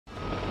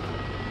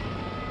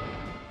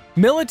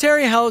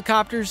Military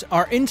helicopters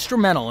are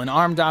instrumental in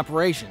armed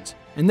operations,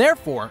 and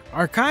therefore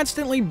are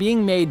constantly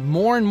being made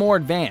more and more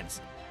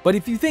advanced. But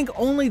if you think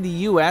only the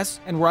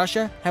US and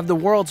Russia have the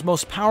world's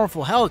most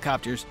powerful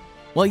helicopters,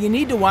 well, you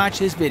need to watch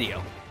this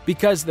video,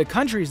 because the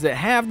countries that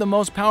have the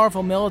most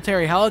powerful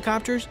military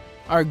helicopters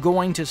are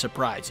going to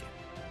surprise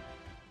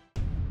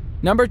you.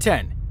 Number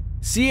 10.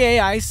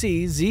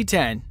 CAIC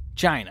Z-10,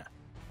 China.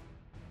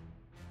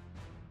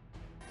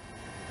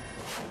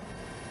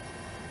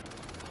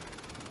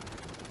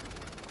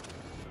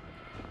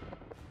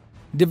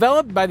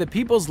 Developed by the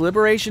People's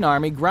Liberation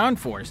Army Ground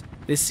Force,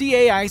 the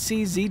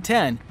CAIC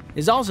Z-10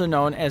 is also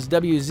known as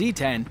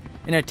WZ-10,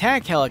 an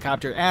attack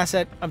helicopter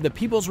asset of the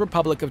People's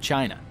Republic of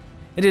China.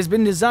 It has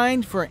been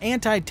designed for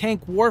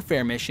anti-tank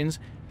warfare missions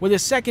with a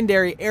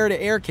secondary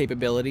air-to-air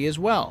capability as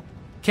well.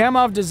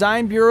 Kamov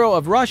Design Bureau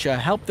of Russia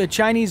helped the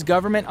Chinese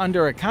government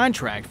under a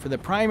contract for the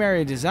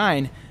primary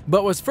design,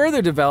 but was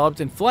further developed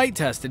and flight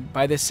tested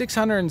by the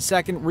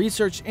 602nd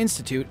Research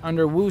Institute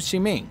under Wu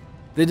Ximing.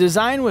 The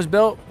design was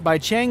built by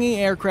Changi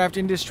Aircraft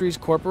Industries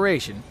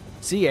Corporation,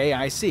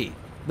 CAIC,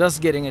 thus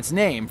getting its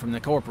name from the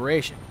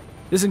corporation.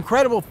 This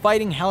incredible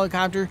fighting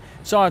helicopter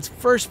saw its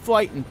first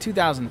flight in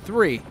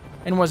 2003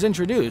 and was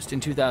introduced in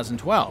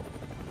 2012.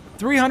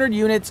 300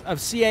 units of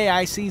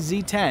CAIC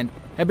Z-10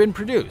 have been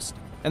produced,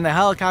 and the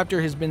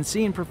helicopter has been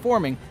seen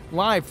performing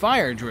live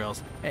fire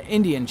drills at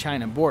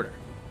Indian-China border.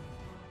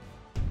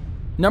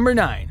 Number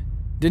 9.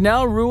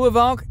 Denel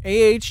Ruivalk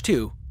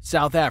AH-2,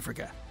 South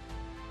Africa.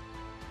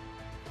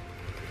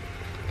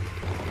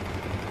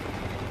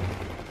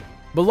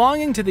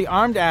 Belonging to the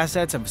armed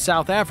assets of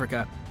South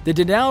Africa, the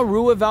Denel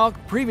Ruivalk,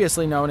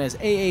 previously known as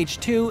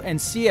AH-2 and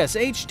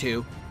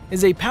CSH-2,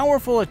 is a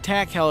powerful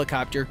attack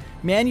helicopter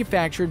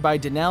manufactured by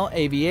Denel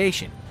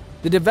Aviation.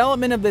 The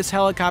development of this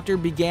helicopter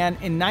began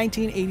in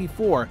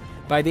 1984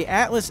 by the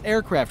Atlas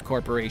Aircraft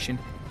Corporation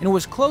and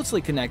was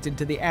closely connected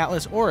to the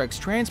Atlas Oryx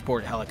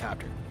transport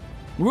helicopter.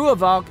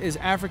 Ruivalk is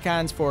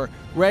Afrikaans for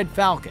Red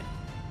Falcon.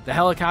 The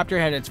helicopter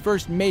had its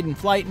first maiden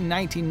flight in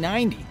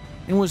 1990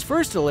 and was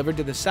first delivered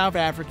to the South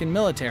African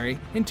military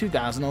in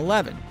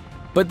 2011.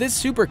 But this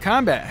super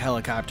combat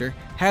helicopter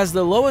has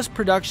the lowest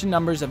production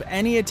numbers of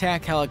any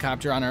attack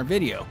helicopter on our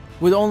video,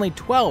 with only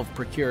 12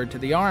 procured to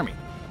the Army.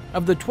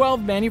 Of the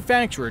 12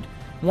 manufactured,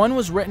 one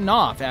was written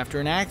off after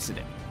an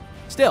accident.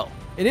 Still,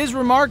 it is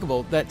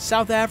remarkable that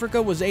South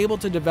Africa was able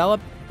to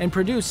develop and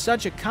produce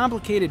such a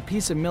complicated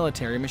piece of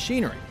military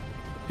machinery.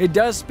 It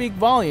does speak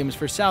volumes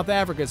for South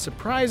Africa's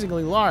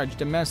surprisingly large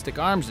domestic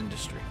arms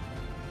industry.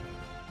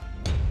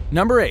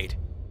 Number 8.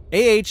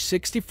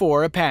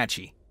 AH-64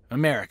 Apache,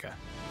 America.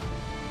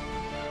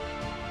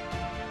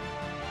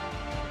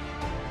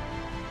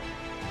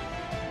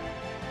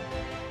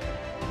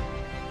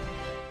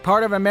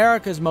 Part of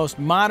America's most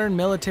modern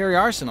military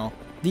arsenal,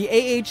 the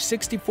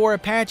AH-64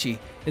 Apache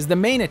is the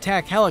main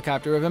attack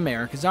helicopter of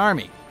America's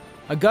Army.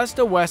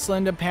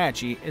 Augusta-Westland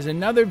Apache is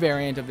another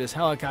variant of this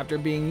helicopter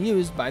being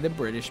used by the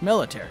British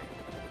military.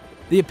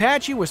 The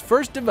Apache was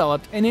first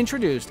developed and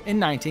introduced in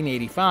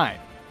 1985.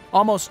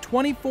 Almost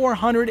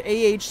 2,400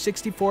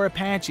 AH-64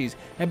 Apaches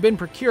have been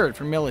procured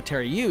for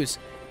military use,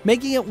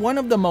 making it one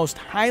of the most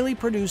highly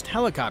produced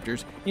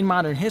helicopters in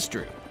modern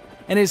history,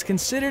 and is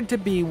considered to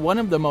be one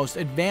of the most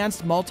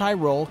advanced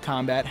multi-role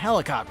combat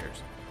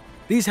helicopters.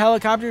 These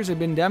helicopters have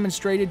been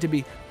demonstrated to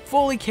be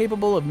fully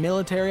capable of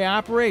military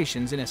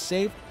operations in a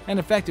safe and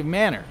effective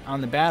manner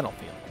on the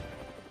battlefield.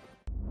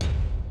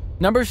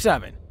 Number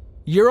 7.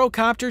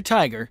 Eurocopter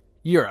Tiger,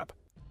 Europe.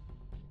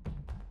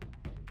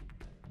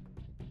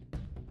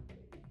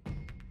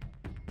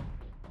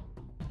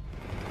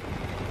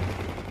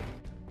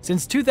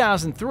 Since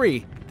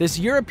 2003, this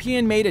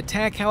European-made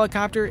attack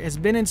helicopter has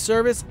been in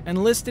service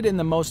and listed in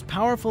the most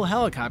powerful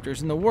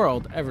helicopters in the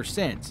world ever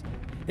since.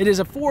 It is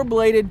a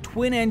four-bladed,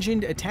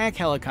 twin-engined attack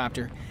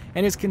helicopter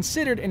and is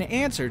considered an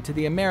answer to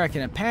the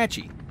American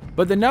Apache,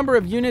 but the number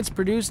of units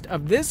produced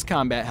of this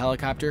combat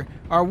helicopter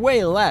are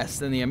way less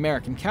than the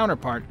American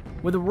counterpart,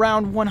 with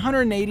around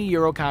 180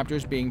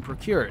 Eurocopters being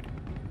procured.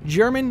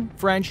 German,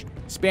 French,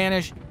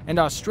 Spanish, and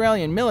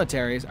Australian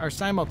militaries are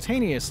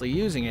simultaneously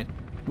using it,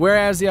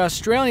 whereas the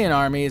Australian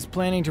Army is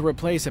planning to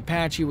replace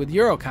Apache with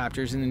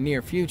Eurocopters in the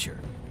near future.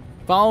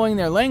 Following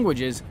their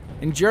languages,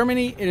 in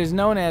Germany it is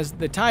known as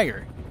the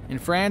Tiger, in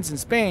France and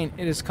Spain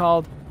it is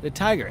called the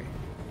Tigre.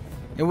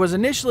 It was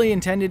initially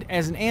intended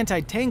as an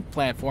anti-tank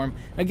platform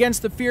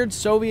against the feared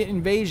Soviet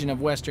invasion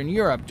of Western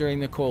Europe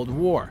during the Cold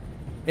War.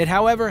 It,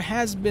 however,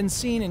 has been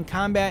seen in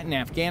combat in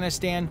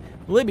Afghanistan,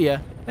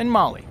 Libya, and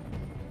Mali.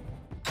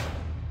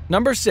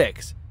 Number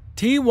 6.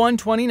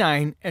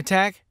 T-129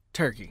 Attack,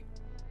 Turkey.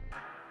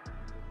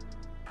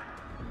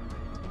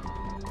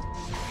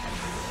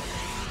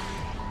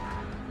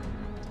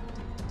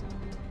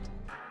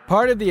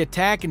 Part of the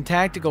Attack and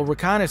Tactical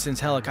Reconnaissance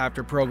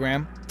Helicopter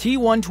program,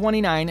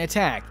 T-129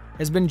 Attack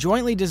has been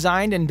jointly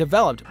designed and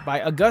developed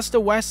by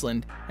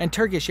Augusta-Westland and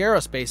Turkish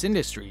Aerospace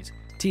Industries,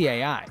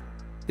 TAI.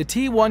 The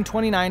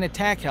T-129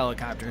 Attack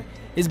helicopter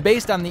is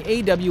based on the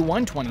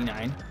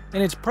AW-129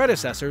 and its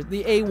predecessor,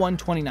 the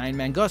A-129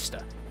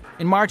 Mangusta.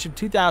 In March of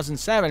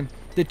 2007,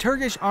 the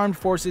Turkish Armed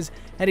Forces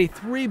had a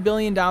 $3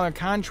 billion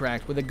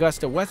contract with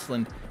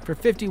AgustaWestland for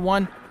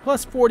 51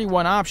 plus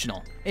 41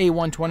 optional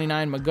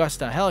A-129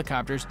 Magusta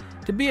helicopters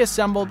to be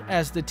assembled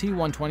as the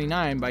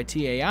T-129 by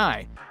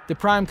CAIC, the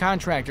prime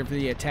contractor for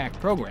the attack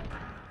program.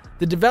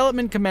 The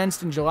development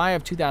commenced in July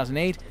of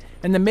 2008,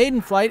 and the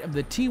maiden flight of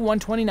the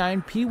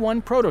T-129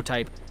 P-1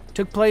 prototype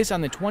took place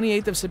on the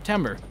 28th of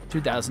September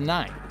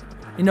 2009.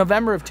 In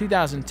November of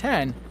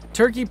 2010,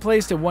 Turkey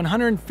placed a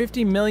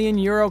 €150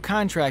 million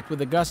contract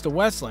with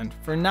AgustaWestland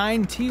for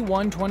 9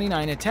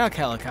 T-129 attack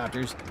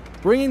helicopters,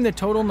 bringing the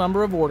total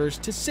number of orders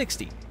to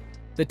 60.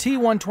 The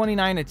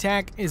T-129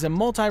 Attack is a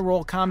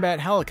multi-role combat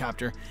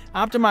helicopter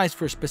optimized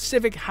for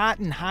specific hot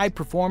and high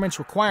performance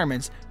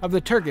requirements of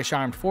the Turkish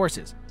Armed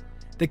Forces.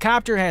 The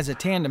copter has a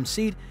tandem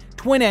seat,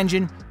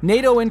 twin-engine,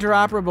 NATO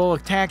interoperable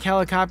attack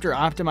helicopter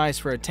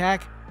optimized for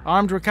attack,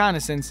 armed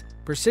reconnaissance,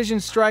 precision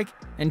strike,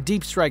 and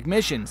deep strike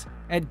missions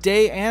at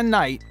day and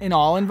night in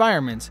all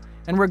environments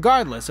and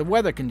regardless of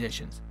weather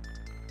conditions.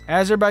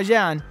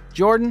 Azerbaijan,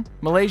 Jordan,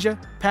 Malaysia,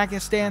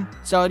 Pakistan,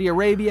 Saudi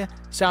Arabia,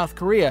 South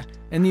Korea,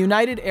 and the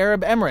United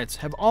Arab Emirates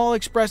have all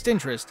expressed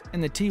interest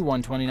in the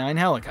T-129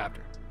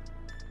 helicopter.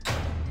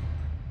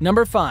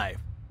 Number 5.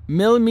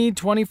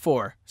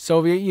 Mi-24,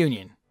 Soviet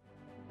Union.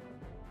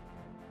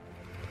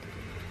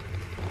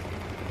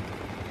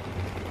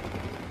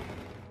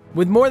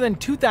 With more than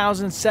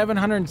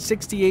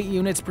 2,768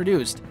 units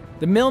produced,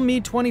 the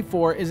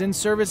Mi-24 is in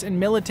service in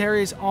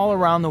militaries all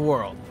around the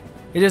world.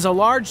 It is a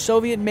large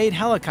Soviet-made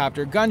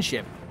helicopter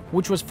gunship,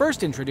 which was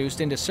first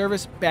introduced into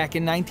service back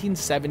in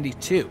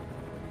 1972.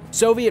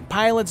 Soviet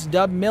pilots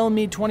dubbed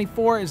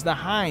Mi-24 as the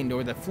Hind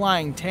or the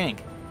Flying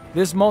Tank.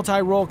 This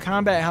multi-role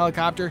combat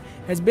helicopter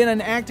has been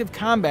in active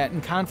combat in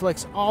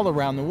conflicts all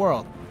around the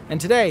world, and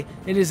today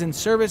it is in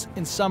service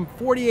in some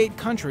 48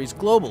 countries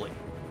globally.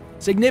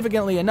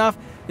 Significantly enough,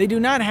 they do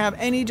not have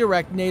any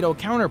direct NATO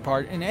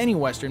counterpart in any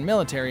Western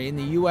military in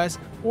the US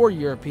or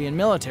European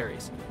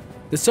militaries.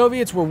 The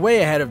Soviets were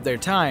way ahead of their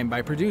time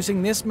by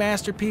producing this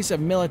masterpiece of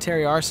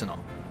military arsenal.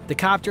 The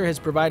copter has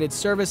provided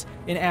service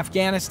in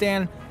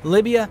Afghanistan,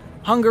 Libya,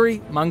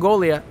 Hungary,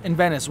 Mongolia, and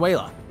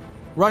Venezuela.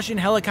 Russian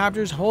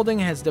Helicopters Holding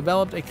has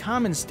developed a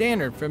common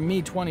standard for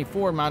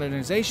Mi-24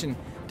 modernization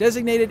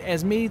designated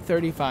as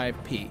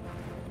Mi-35P.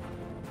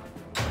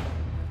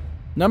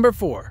 Number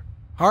 4.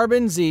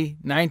 Harbin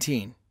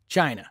Z-19,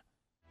 China.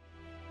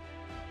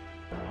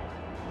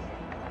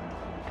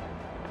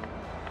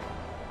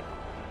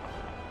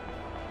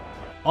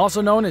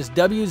 Also known as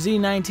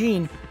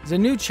WZ-19, is a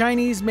new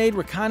Chinese-made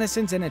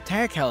reconnaissance and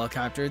attack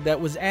helicopter that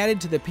was added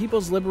to the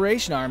People's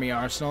Liberation Army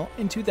arsenal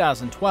in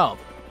 2012.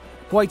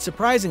 Quite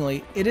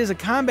surprisingly, it is a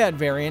combat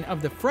variant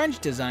of the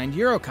French-designed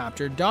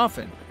Eurocopter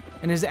Dauphin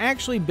and is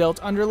actually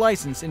built under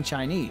license in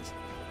Chinese.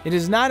 It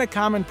is not a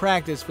common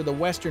practice for the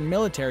Western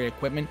military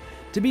equipment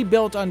to be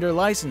built under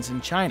license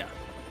in China.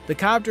 The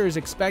copter is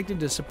expected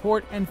to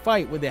support and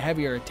fight with the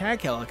heavier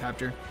attack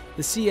helicopter,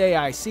 the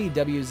CAIC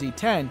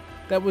WZ-10,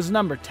 that was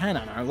number 10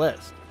 on our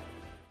list.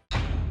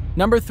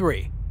 Number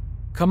 3.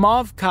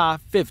 Kamov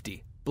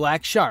Ka-50,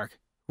 Black Shark,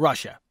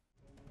 Russia.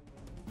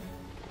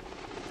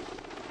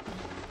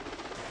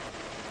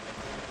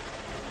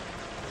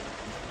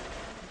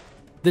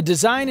 The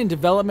design and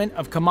development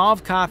of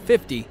Kamov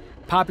Ka-50,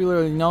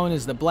 popularly known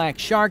as the Black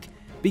Shark,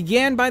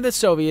 began by the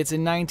Soviets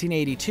in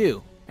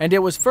 1982, and it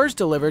was first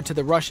delivered to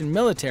the Russian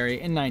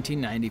military in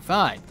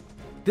 1995.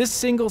 This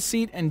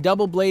single-seat and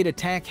double-blade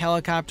attack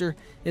helicopter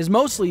is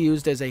mostly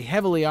used as a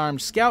heavily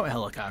armed scout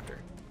helicopter.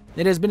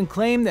 It has been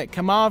claimed that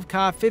Kamov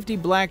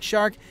Ka-50 Black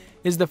Shark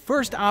is the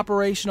first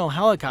operational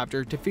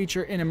helicopter to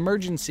feature an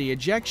emergency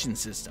ejection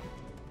system.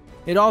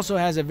 It also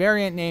has a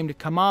variant named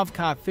Kamov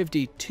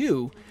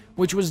Ka-52,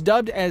 which was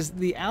dubbed as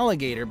the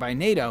Alligator by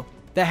NATO,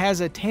 that has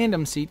a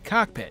tandem-seat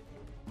cockpit.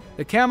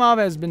 The Kamov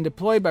has been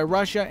deployed by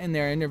Russia in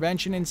their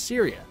intervention in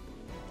Syria.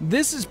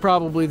 This is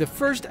probably the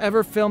first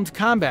ever filmed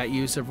combat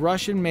use of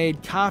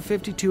Russian-made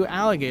Ka-52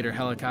 Alligator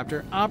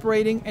helicopter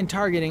operating and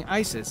targeting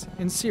ISIS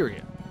in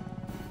Syria.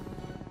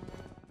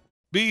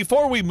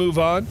 Before we move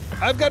on,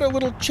 I've got a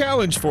little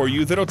challenge for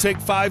you that'll take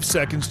 5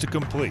 seconds to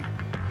complete.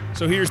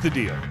 So here's the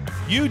deal.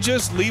 You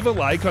just leave a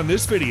like on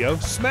this video,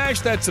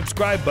 smash that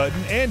subscribe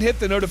button, and hit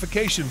the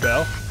notification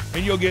bell,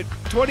 and you'll get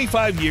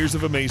 25 years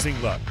of amazing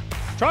luck.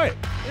 Try it.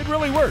 It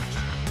really works.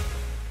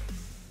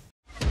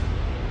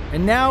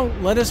 And now,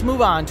 let us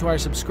move on to our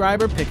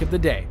subscriber pick of the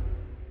day.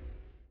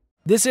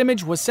 This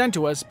image was sent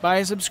to us by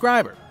a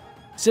subscriber.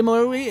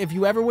 Similarly, if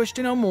you ever wish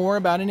to know more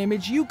about an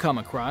image you come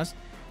across,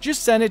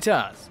 just send it to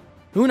us.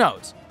 Who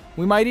knows?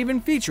 We might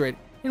even feature it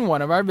in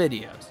one of our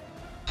videos.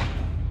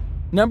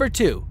 Number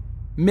 2.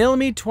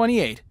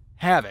 Mi-28,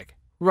 Havoc,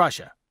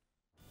 Russia.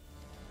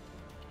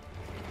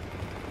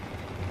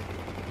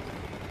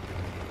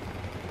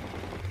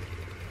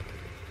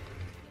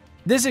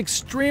 This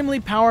extremely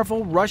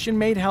powerful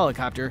Russian-made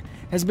helicopter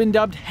has been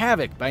dubbed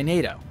Havoc by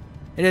NATO.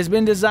 It has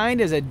been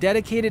designed as a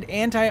dedicated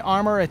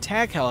anti-armor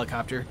attack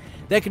helicopter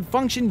that can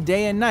function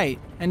day and night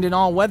and in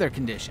all weather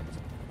conditions.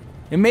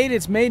 It made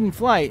its maiden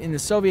flight in the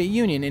Soviet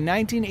Union in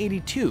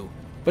 1982,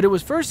 but it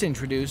was first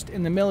introduced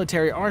in the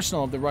military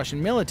arsenal of the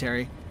Russian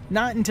military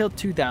not until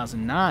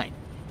 2009.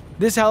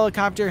 This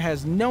helicopter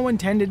has no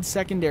intended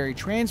secondary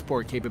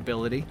transport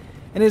capability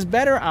and is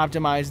better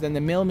optimized than the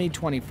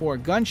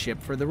Mi-24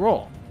 gunship for the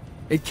role.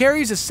 It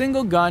carries a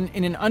single gun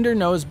in an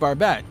undernose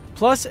barbette,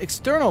 plus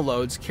external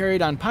loads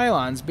carried on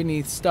pylons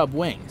beneath stub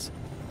wings.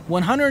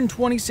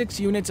 126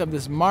 units of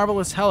this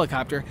marvelous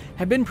helicopter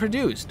have been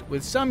produced,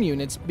 with some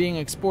units being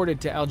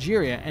exported to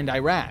Algeria and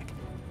Iraq.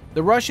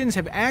 The Russians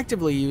have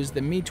actively used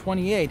the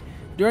Mi-28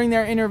 during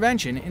their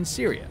intervention in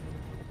Syria.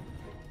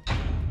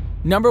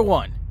 Number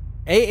 1.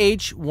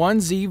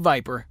 AH-1Z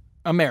Viper,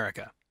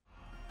 America.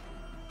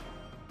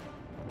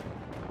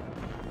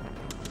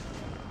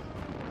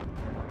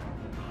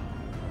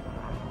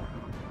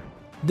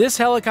 This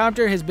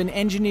helicopter has been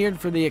engineered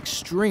for the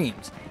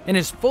extremes and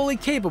is fully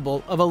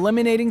capable of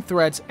eliminating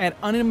threats at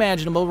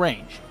unimaginable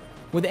range.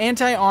 With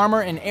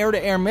anti-armor and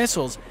air-to-air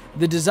missiles,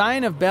 the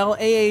design of Bell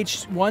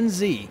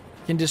AH-1Z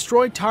can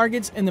destroy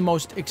targets in the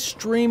most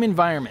extreme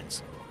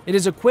environments. It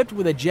is equipped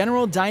with a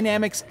General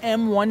Dynamics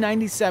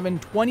M197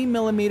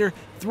 20mm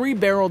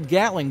 3-barreled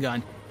Gatling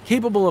gun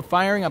capable of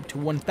firing up to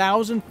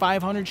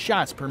 1,500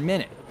 shots per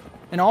minute,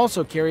 and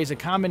also carries a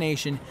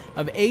combination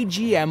of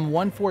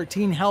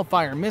AGM-114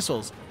 Hellfire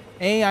missiles,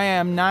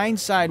 AIM-9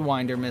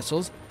 Sidewinder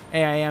missiles,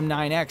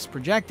 AIM-9X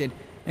projected,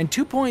 and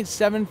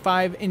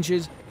 2.75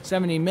 inches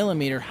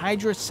 70mm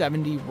Hydra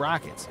 70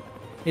 rockets.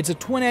 It's a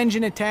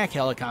twin-engine attack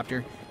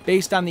helicopter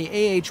based on the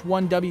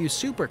AH-1W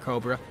Super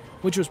Cobra,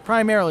 which was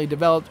primarily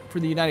developed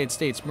for the United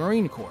States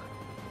Marine Corps.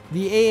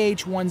 The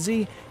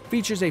AH-1Z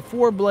features a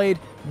 4-blade,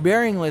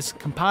 bearingless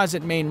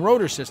composite main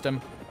rotor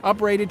system,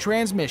 uprated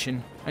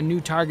transmission, a new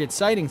target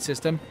sighting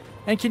system,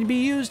 and can be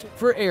used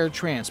for air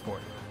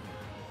transport.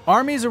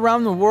 Armies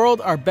around the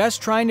world are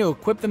best trying to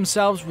equip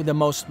themselves with the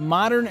most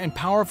modern and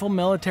powerful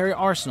military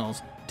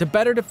arsenals to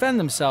better defend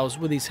themselves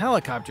with these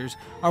helicopters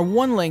are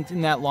one link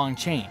in that long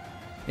chain.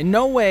 In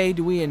no way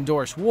do we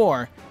endorse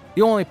war.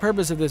 The only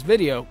purpose of this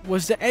video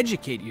was to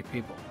educate you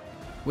people.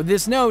 With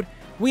this note,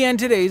 we end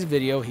today's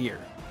video here.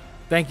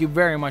 Thank you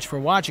very much for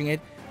watching it.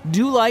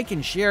 Do like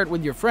and share it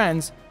with your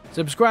friends,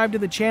 subscribe to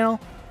the channel,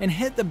 and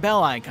hit the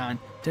bell icon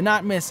to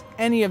not miss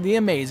any of the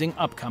amazing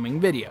upcoming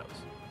videos.